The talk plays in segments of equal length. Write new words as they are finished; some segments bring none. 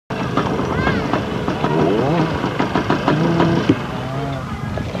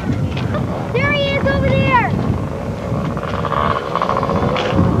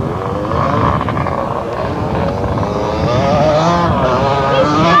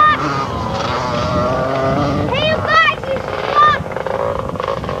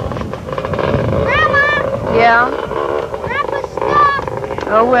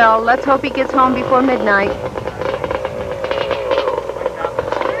Well, let's hope he gets home before midnight.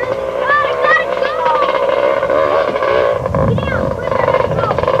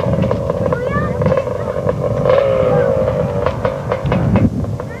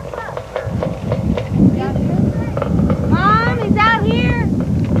 Mom, he's out here.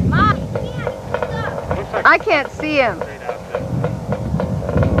 Mom. I can't see him.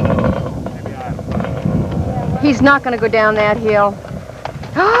 He's not going to go down that hill.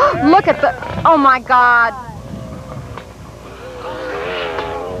 Look at the... Oh, my God.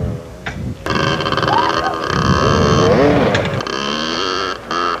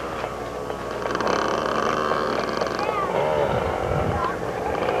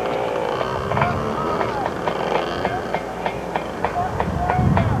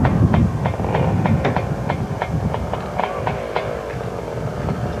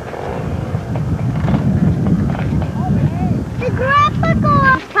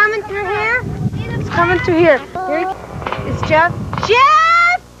 Coming through here. Here is Jeff.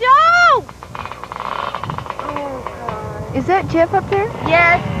 Jeff, don't! Oh, God. Is that Jeff up there?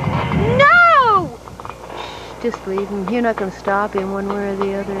 Yes. No! Just leave him. You're not going to stop him one way or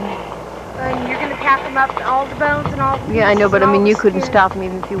the other. And you're going to pack him up all the bones and all the Yeah, I know, but I mean, you couldn't skin. stop him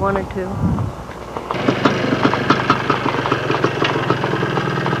even if you wanted to.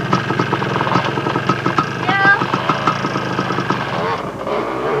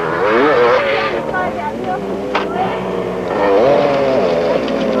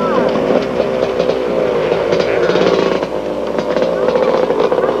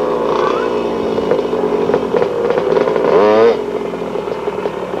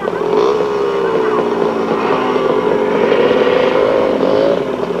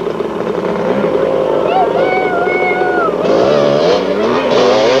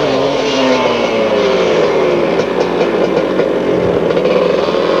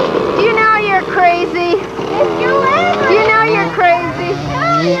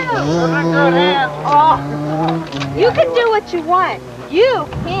 You can do what you want. You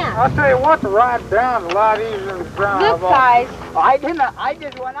can't. I'll tell you what, the ride down's a lot easier than the drive. Look, guys. I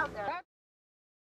just went up there.